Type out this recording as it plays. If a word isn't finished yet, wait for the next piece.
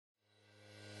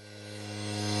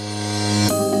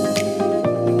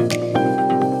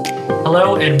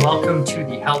Hello and welcome to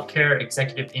the Healthcare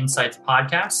Executive Insights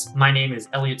podcast. My name is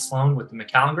Elliot Sloan with the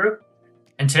Macallan Group.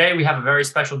 And today we have a very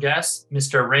special guest,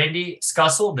 Mr. Randall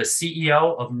Scussel, the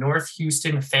CEO of North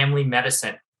Houston Family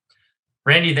Medicine.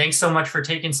 Randy, thanks so much for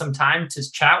taking some time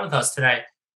to chat with us today.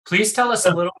 Please tell us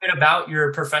a little bit about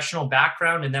your professional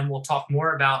background, and then we'll talk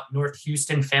more about North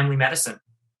Houston Family Medicine.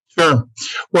 Sure.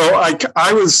 Well,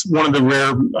 I was one of the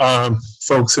rare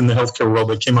folks in the healthcare world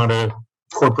that came out of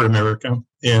corporate America,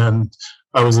 and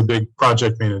I was a big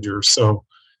project manager. So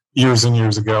years and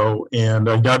years ago, and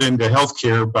I got into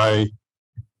healthcare by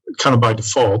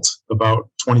default about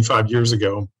 25 years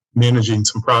ago, managing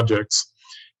some projects.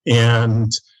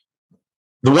 And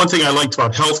the one thing I liked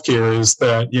about healthcare is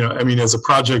that, as a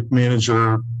project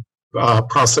manager,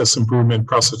 process improvement,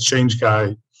 process change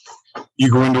guy, you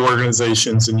go into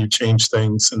organizations and you change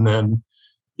things, and then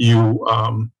you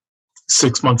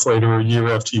 6 months later, a year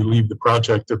after you leave the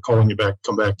project, they're calling you back,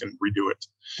 come back and redo it.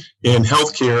 In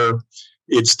healthcare,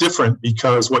 it's different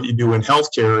because what you do in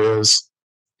healthcare is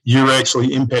you're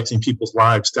actually impacting people's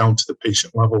lives down to the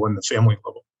patient level and the family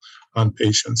level on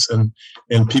patients, and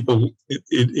people,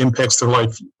 it impacts their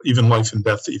life, even life and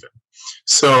death even.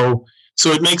 So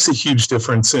it makes a huge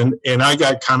difference. And I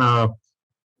got to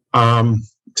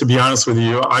be honest with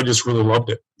you, I just really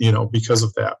loved it, because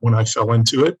of that when I fell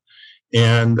into it.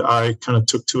 And I kind of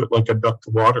took to it like a duck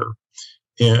to water.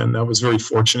 And I was very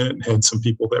fortunate and had some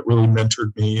people that really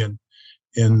mentored me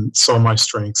and saw my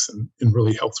strengths and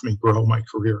really helped me grow my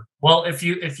career. Well, if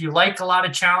you like a lot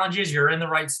of challenges, you're in the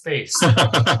right space.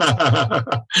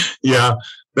 Yeah,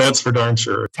 that's for darn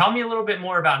sure. Tell me a little bit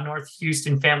more about North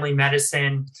Houston Family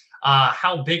Medicine.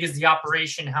 How big is the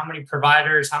operation? How many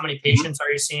providers? How many patients are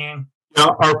you seeing?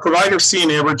 Our providers see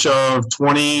an average of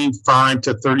 25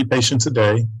 to 30 patients a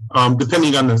day,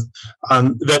 depending on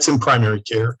that's in primary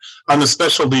care. On the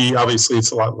specialty, obviously,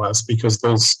 it's a lot less because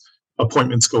those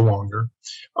appointments go longer.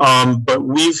 But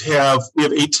we have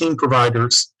 18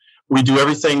 providers. We do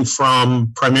everything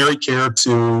from primary care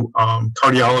to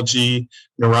cardiology,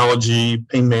 neurology,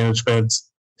 pain management,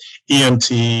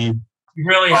 ENT. You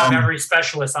really have every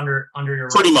specialist under your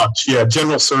pretty much, yeah.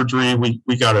 General surgery,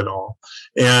 we got it all.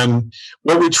 And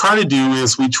what we try to do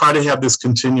is we try to have this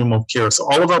continuum of care. So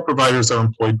all of our providers are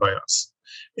employed by us.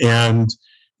 And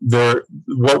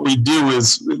what we do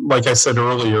is, like I said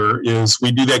earlier, is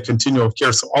we do that continuum of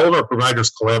care. So all of our providers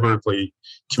collaboratively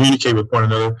communicate with one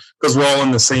another because we're all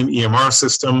in the same EMR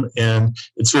system, and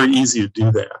it's very easy to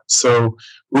do that. So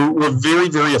we're very,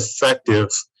 very effective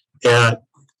at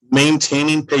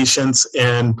maintaining patients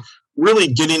and really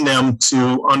getting them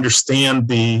to understand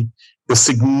the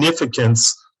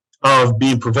significance of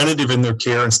being preventative in their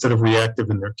care instead of reactive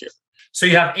in their care. So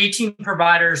you have 18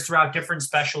 providers throughout different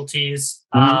specialties.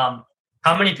 Mm-hmm.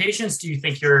 How many patients do you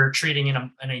think you're treating in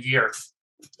a year?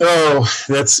 Oh,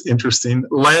 that's interesting.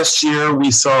 Last year,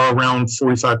 we saw around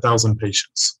 45,000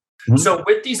 patients. Mm-hmm. So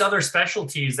with these other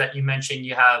specialties that you mentioned,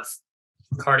 you have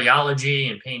cardiology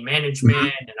and pain management,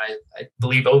 mm-hmm. and I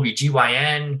believe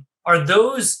OBGYN. Are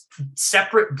those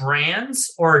separate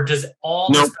brands, or does all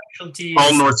the specialties?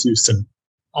 All North Houston.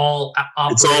 All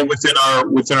operate? It's all within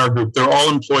our group. They're all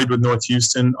employed with North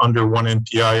Houston under one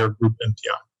NPI or group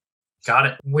NPI. Got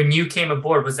it. When you came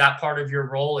aboard, was that part of your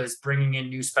role, is bringing in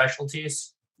new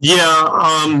specialties?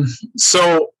 Yeah.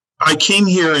 So I came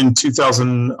here in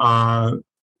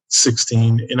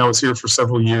 2016, and I was here for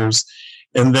several years.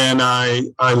 And then I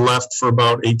left for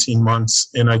about 18 months,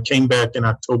 and I came back in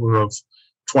October of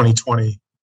 2020.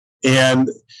 And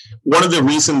one of the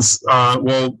reasons,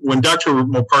 when Dr.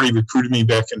 Moparty recruited me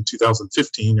back in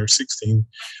 2015 or 16,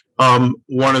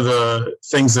 one of the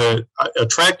things that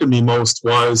attracted me most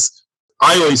was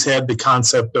I always had the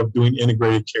concept of doing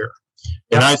integrated care.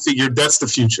 And I figured that's the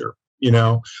future.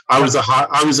 I was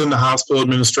in the hospital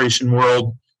administration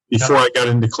world before I got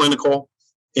into clinical,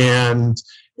 and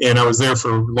I was there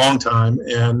for a long time.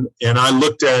 And I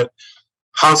looked at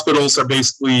hospitals are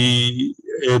basically,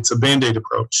 it's a Band-Aid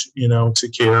approach, to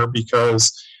care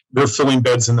because they're filling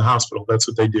beds in the hospital. That's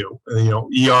what they do.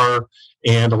 ER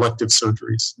and elective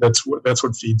surgeries. That's what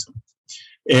feeds them.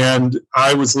 And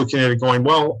I was looking at it going,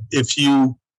 well, if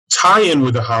you tie in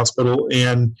with the hospital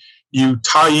and you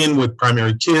tie in with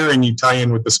primary care and you tie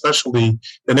in with the specialty,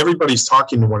 then everybody's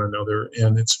talking to one another,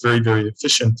 and it's very, very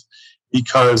efficient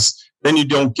because then you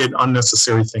don't get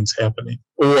unnecessary things happening,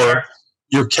 or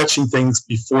you're catching things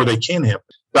before they can happen.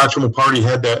 Dr. Moparty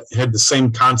had the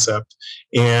same concept,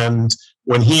 and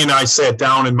when he and I sat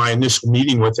down in my initial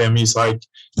meeting with him, he's like,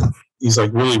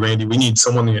 really, Randy, we need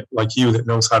someone like you that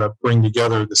knows how to bring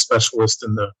together the specialist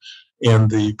and and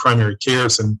the primary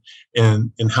cares and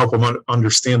help them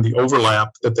understand the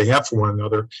overlap that they have for one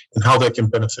another and how that can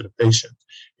benefit a patient.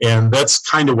 And that's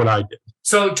kind of what I did.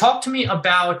 So talk to me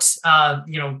about,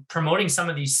 promoting some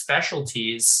of these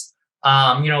specialties.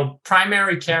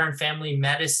 Primary care and family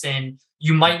medicine,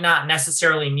 you might not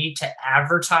necessarily need to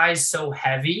advertise so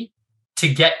heavy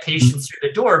to get patients through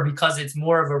the door because it's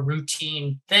more of a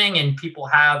routine thing and people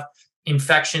have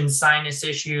infections, sinus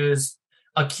issues,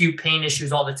 acute pain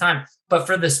issues all the time. But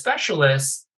for the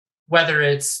specialists, whether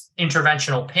it's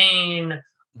interventional pain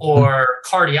or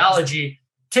cardiology,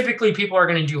 typically people are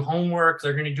going to do homework.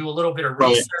 They're going to do a little bit of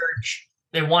research.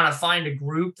 They want to find a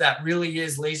group that really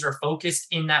is laser focused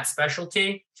in that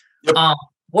specialty. Yep.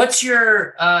 What's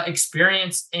your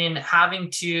experience in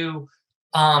having to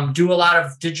do a lot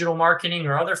of digital marketing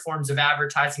or other forms of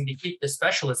advertising to keep the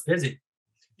specialists busy?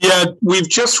 Yeah, we've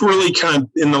just really kind of,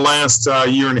 in the last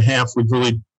year and a half, we've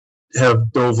really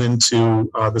have dove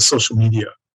into the social media.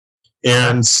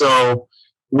 And so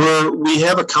we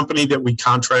have a company that we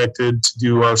contracted to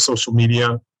do our social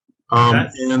media.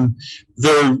 And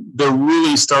they're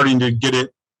really starting to get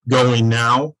it going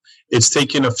now. It's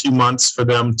taken a few months for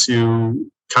them to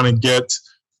kind of get,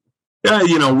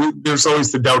 there's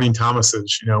always the doubting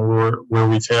Thomases, where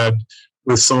we've had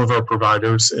with some of our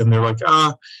providers, and they're like,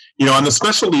 on the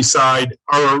specialty side,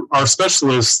 our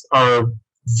specialists are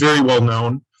very well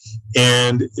known,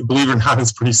 and believe it or not,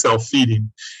 it's pretty self-feeding.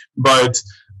 But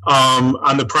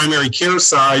on the primary care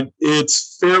side,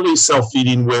 it's fairly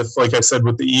self-feeding with, like I said,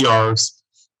 with the ERs.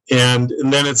 And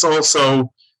then it's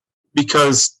also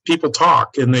because people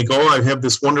talk and they go, I have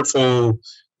this wonderful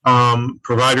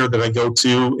provider that I go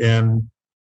to in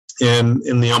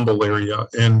the Humble area.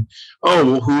 And,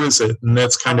 who is it? And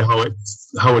that's kind of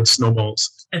how it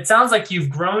snowballs. It sounds like you've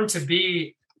grown to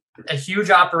be a huge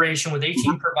operation with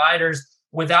 18 providers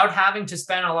without having to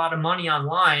spend a lot of money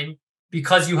online,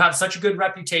 because you have such a good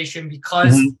reputation,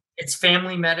 because it's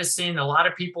family medicine. A lot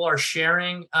of people are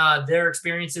sharing their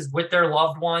experiences with their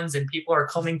loved ones, and people are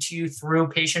coming to you through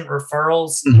patient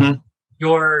referrals.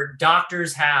 Your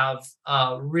doctors have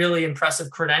really impressive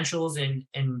credentials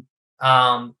and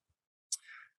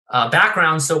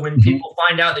background. So when people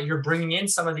find out that you're bringing in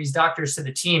some of these doctors to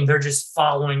the team, they're just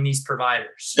following these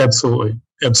providers. Absolutely.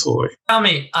 Tell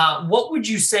me, what would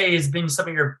you say has been some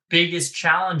of your biggest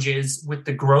challenges with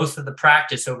the growth of the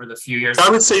practice over the few years? I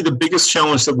would say the biggest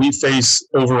challenge that we face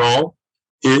overall,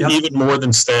 even more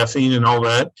than staffing and all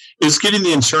that, is getting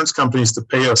the insurance companies to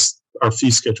pay us our fee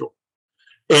schedule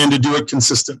and to do it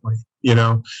consistently.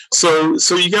 So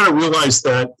you got to realize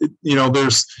that,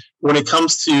 there's, when it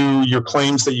comes to your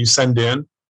claims that you send in,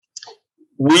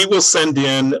 we will send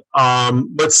in,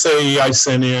 let's say I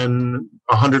send in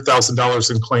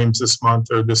 $100,000 in claims this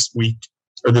month or this week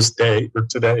or this day or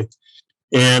today.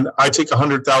 And I take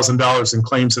 $100,000 in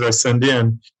claims that I send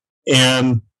in.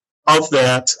 And of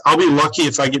that, I'll be lucky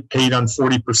if I get paid on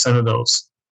 40% of those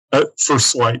for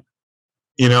swipe,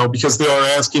 because they are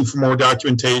asking for more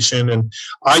documentation. And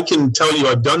I can tell you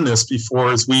I've done this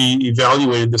before. As we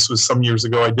evaluated, this was some years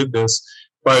ago I did this,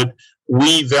 but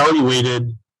we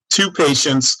evaluated 2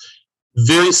 patients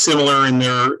very similar in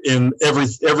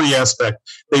every aspect.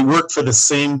 They work for the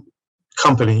same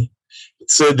company,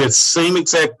 so the same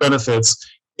exact benefits,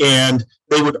 and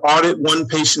they would audit one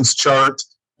patient's chart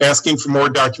asking for more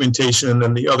documentation, and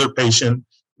then the other patient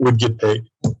would get paid.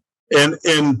 And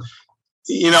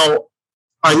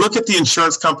I look at the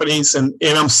insurance companies, and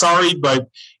I'm sorry, but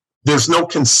there's no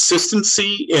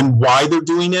consistency in why they're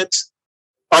doing it.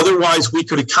 Otherwise, we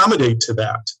could accommodate to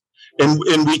that.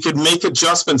 And we could make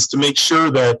adjustments to make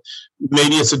sure that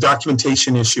maybe it's a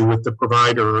documentation issue with the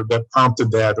provider that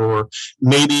prompted that, or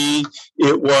maybe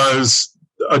it was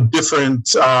a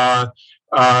different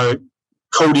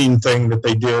coding thing that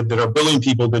they did that our billing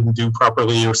people didn't do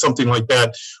properly or something like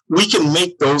that. We can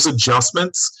make those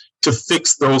adjustments to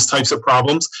fix those types of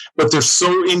problems, but they're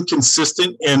so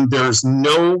inconsistent, and there's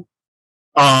no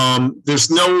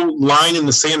line in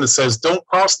the sand that says don't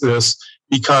cross this,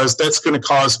 because that's going to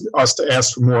cause us to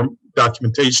ask for more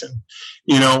documentation.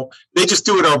 They just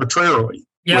do it arbitrarily.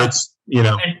 Yeah.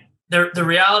 And the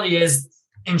reality is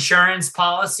insurance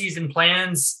policies and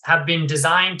plans have been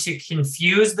designed to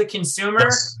confuse the consumer,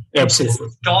 yes, absolutely,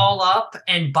 to stall up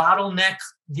and bottleneck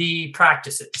the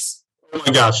practices. Oh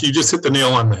my gosh, you just hit the nail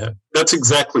on the head. That's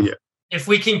exactly it. If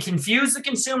we can confuse the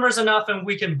consumers enough and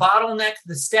we can bottleneck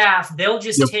the staff, they'll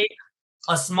just take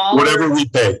a smaller... Whatever we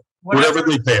pay. Whatever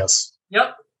they pay us.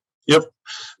 Yep.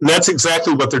 And that's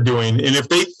exactly what they're doing. And if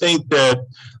they think that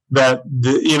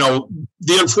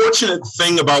the unfortunate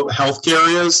thing about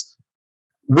healthcare is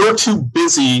we're too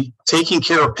busy taking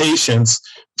care of patients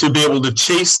to be able to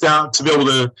chase down, to be able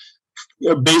to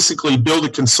basically build a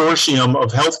consortium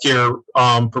of healthcare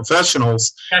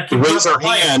professionals to raise our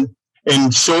hand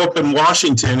and show up in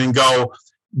Washington and go,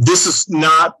 this is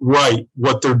not right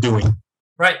what they're doing.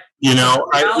 Right. You know,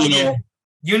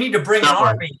 you need to bring an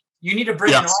army. Right. You need to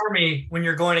bring an army when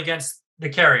you're going against the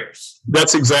carriers.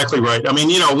 That's exactly right. I mean,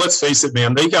 you know, let's face it,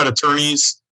 man. They got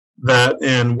attorneys that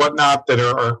and whatnot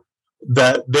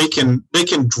that they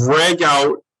can drag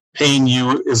out paying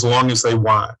you as long as they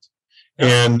want.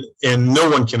 And no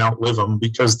one can outlive them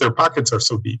because their pockets are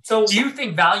so deep. So do you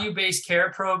think value-based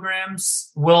care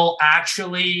programs will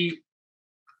actually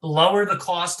lower the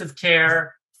cost of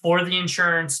care for the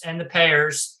insurance and the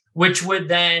payers, which would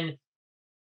then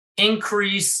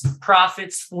increase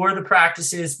profits for the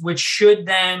practices, which should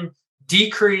then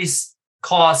decrease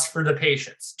costs for the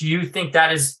patients? Do you think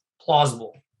that is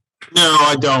plausible? No,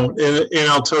 I don't. And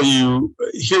I'll tell you,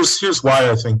 here's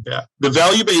why I think that. The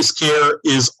value-based care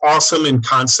is awesome in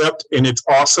concept, and it's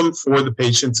awesome for the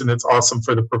patients, and it's awesome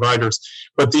for the providers.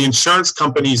 But the insurance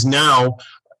companies now,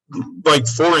 like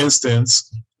for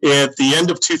instance, at the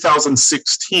end of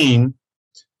 2016,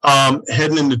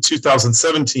 heading into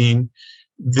 2017,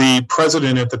 the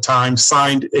president at the time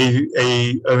signed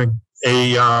it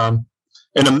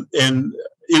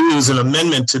was an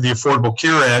amendment to the Affordable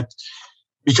Care Act,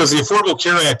 because the Affordable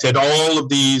Care Act had all of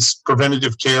these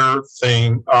preventative care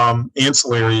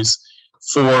ancillaries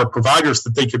for providers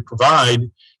that they could provide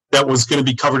that was going to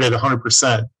be covered at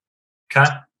 100%. Okay.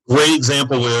 Great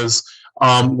example is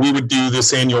we would do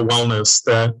this annual wellness,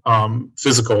 that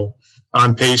physical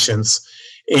on patients.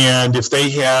 And if they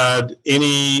had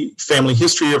any family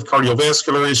history of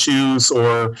cardiovascular issues,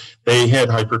 or they had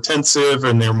hypertensive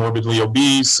and they're morbidly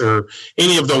obese, or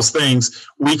any of those things,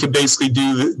 we could basically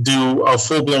do a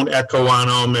full-blown echo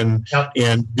on them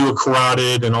and do a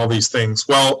carotid and all these things.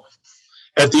 Well,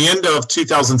 at the end of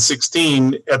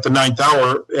 2016, at the 9th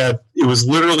hour, it was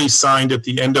literally signed at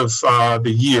the end of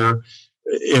the year,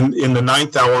 in the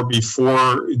 9th hour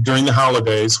during the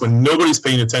holidays, when nobody's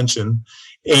paying attention.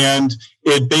 And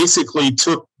it basically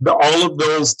took all of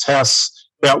those tests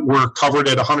that were covered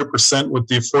at 100% with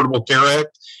the Affordable Care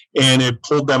Act, and it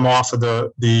pulled them off of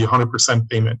the 100%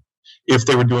 payment if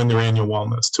they were doing their annual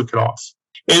wellness, took it off.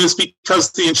 And it's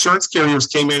because the insurance carriers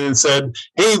came in and said,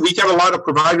 hey, we got a lot of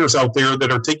providers out there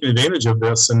that are taking advantage of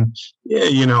this. And, yeah,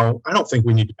 you know, I don't think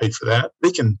we need to pay for that.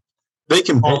 They can get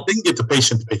the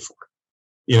patient to pay for it,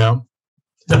 you know?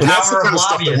 The power of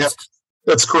lobbyists.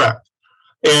 That's correct.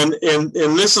 And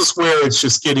this is where it's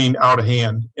just getting out of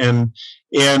hand. And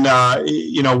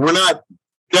you know, we're not,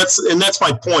 that's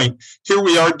my point. Here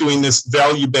we are doing this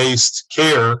value-based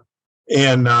care,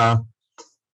 and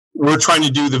we're trying to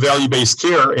do the value-based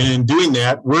care. And in doing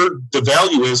that, the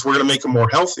value is we're going to make them more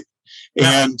healthy.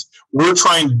 Yeah. And we're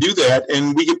trying to do that,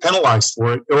 and we get penalized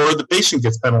for it, or the patient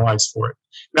gets penalized for it.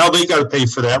 Now they got to pay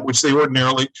for that, which they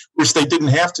didn't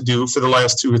have to do for the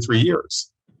last 2 or 3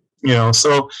 years. You know,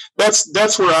 so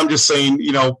that's where I'm just saying,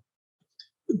 you know,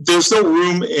 there's no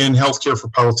room in healthcare for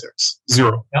politics.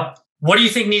 Zero. Yep. What do you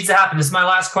think needs to happen? This is my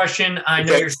last question. I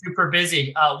know you're super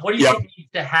busy. What do you think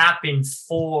needs to happen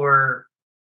for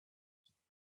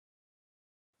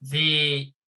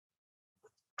the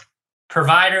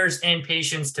providers and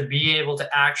patients to be able to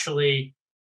actually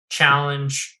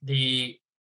challenge the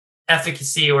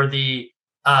efficacy or the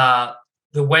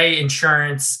way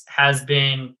insurance has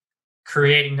been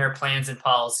creating their plans and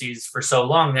policies for so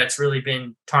long? That's really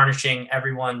been tarnishing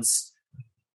everyone's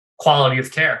quality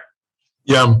of care.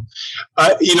 Yeah.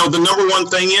 You know, the number one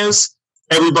thing is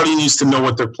everybody needs to know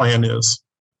what their plan is.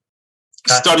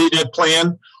 Okay. Study that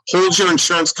plan. Hold your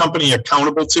insurance company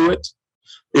accountable to it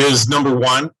is number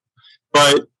one.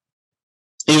 But,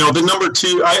 you know, the number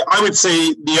two, I would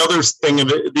say the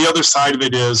other side of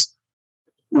it is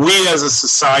we as a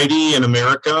society in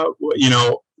America, you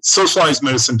know, socialized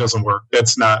medicine doesn't work.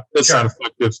 That's not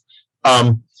effective.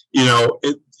 You know,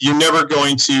 you're never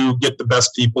going to get the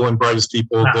best people and brightest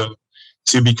people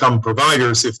to become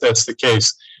providers if that's the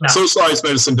case. No. Socialized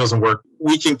medicine doesn't work.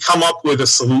 We can come up with a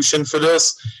solution for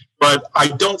this, but I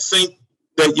don't think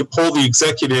that you pull the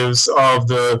executives of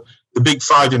the big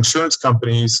 5 insurance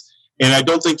companies, and I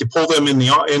don't think you pull them in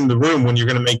the room when you're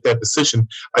going to make that decision.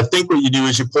 I think what you do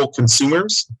is you pull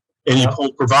consumers and you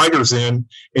pull providers in,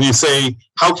 and you say,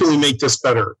 how can we make this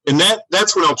better? And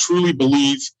that's when I'll truly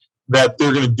believe that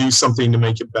they're going to do something to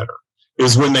make it better,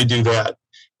 is when they do that.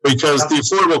 Because the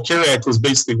Affordable Care Act was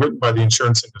basically written by the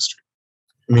insurance industry.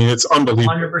 I mean, it's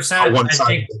unbelievable 100%. how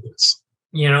one-sided it is.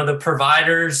 The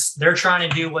providers, they're trying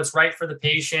to do what's right for the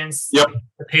patients. Yep.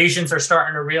 The patients are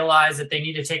starting to realize that they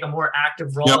need to take a more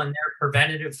active role in their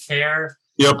preventative care.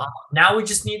 Yep. Now we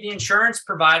just need the insurance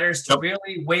providers to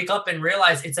really wake up and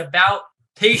realize it's about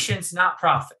patients, not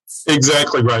profits.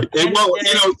 Exactly right. They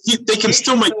can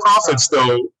still make profits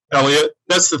though, Elliot.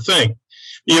 That's the thing.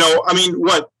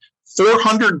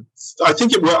 400, I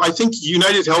think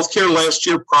United Healthcare last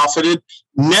year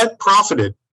net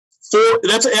profited.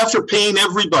 That's after paying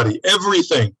everybody,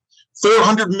 everything,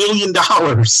 $400 million.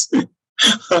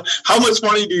 How much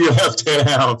money do you have to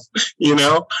have, And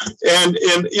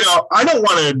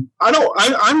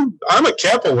I'm a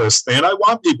capitalist, man. I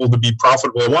want people to be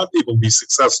profitable. I want people to be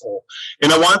successful.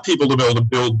 And I want people to be able to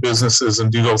build businesses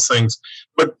and do those things.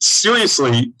 But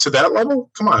seriously, to that level,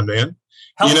 come on, man.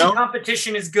 Healthy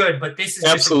competition is good, but this is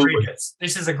egregious.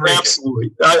 This is egregious.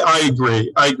 Absolutely. I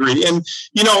agree. And,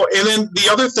 and then the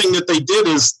other thing that they did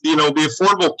is, the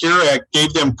Affordable Care Act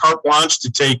gave them carte blanche to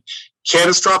take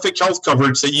catastrophic health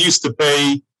coverage that used to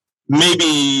pay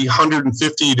maybe $150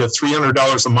 to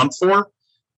 $300 a month for.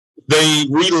 They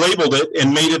relabeled it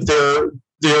and made it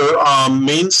their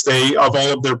mainstay of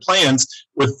all of their plans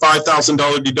with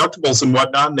 $5,000 deductibles and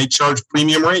whatnot, and they charge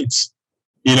premium rates.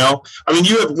 You have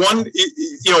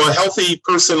a healthy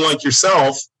person like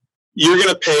yourself, you're going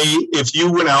to pay if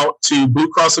you went out to Blue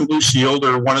Cross and Blue Shield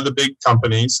or one of the big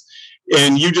companies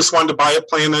and you just wanted to buy a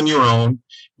plan on your own,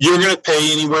 you're going to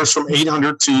pay anywhere from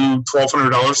 $800 to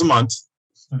 $1,200 a month,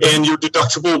 and your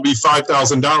deductible will be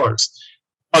 $5,000.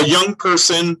 A young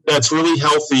person that's really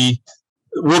healthy,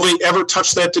 will they ever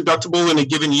touch that deductible in a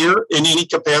given year in any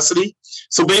capacity?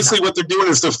 So basically what they're doing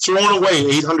is they're throwing away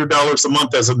 $800 a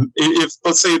month if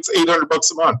let's say it's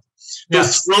 $800 a month. They're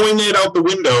throwing it out the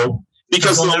window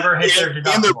because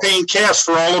they're paying cash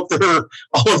for all of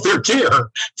their care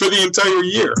for the entire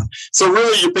year. So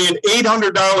really you're paying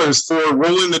 $800 for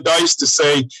rolling the dice to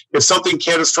say, if something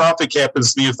catastrophic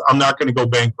happens to me, I'm not going to go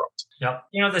bankrupt. Yep.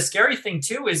 The scary thing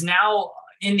too is now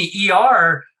in the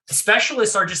ER,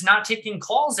 specialists are just not taking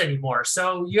calls anymore.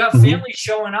 So you have families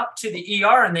showing up to the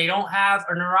ER and they don't have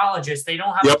a neurologist, they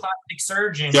don't have a plastic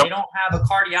surgeon, they don't have a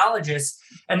cardiologist,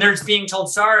 and they're being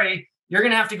told, sorry, you're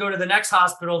going to have to go to the next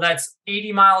hospital that's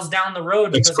 80 miles down the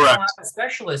road because they don't have a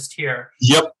specialist here.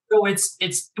 Yep. So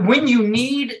it's when you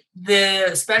need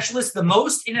the specialist the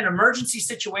most in an emergency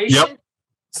situation,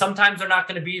 sometimes they're not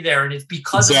going to be there, and it's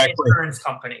because of the insurance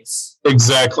companies.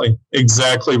 Exactly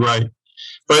right.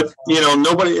 But,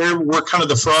 we're kind of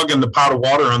the frog in the pot of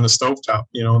water on the stovetop,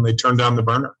 and they turn down the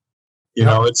burner.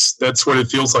 That's what it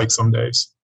feels like some days.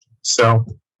 So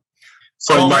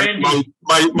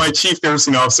my chief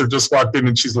nursing officer just walked in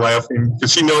and she's laughing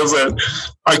because she knows that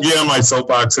I get on my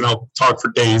soapbox and I'll talk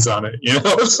for days on it,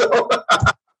 So.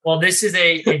 Well, this is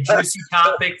a juicy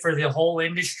topic for the whole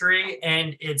industry,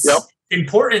 and it's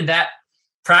important that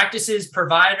practices,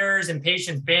 providers, and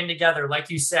patients band together. Like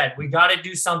you said, we got to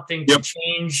do something to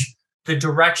change the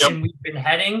direction we've been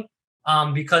heading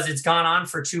because it's gone on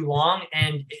for too long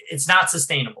and it's not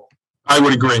sustainable. I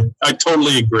would agree. I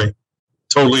totally agree.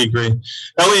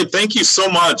 Elliot, thank you so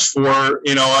much for,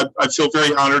 I feel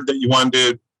very honored that you wanted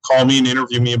to call me and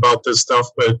interview me about this stuff,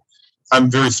 but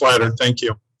I'm very flattered. Thank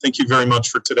you. Thank you very much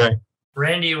for today.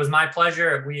 Randy, it was my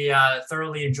pleasure. We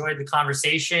thoroughly enjoyed the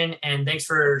conversation, and thanks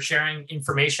for sharing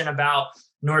information about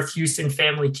North Houston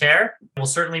Family Care. We'll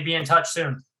certainly be in touch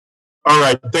soon. All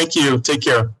right. Thank you. Take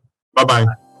care. Bye-bye.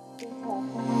 Bye.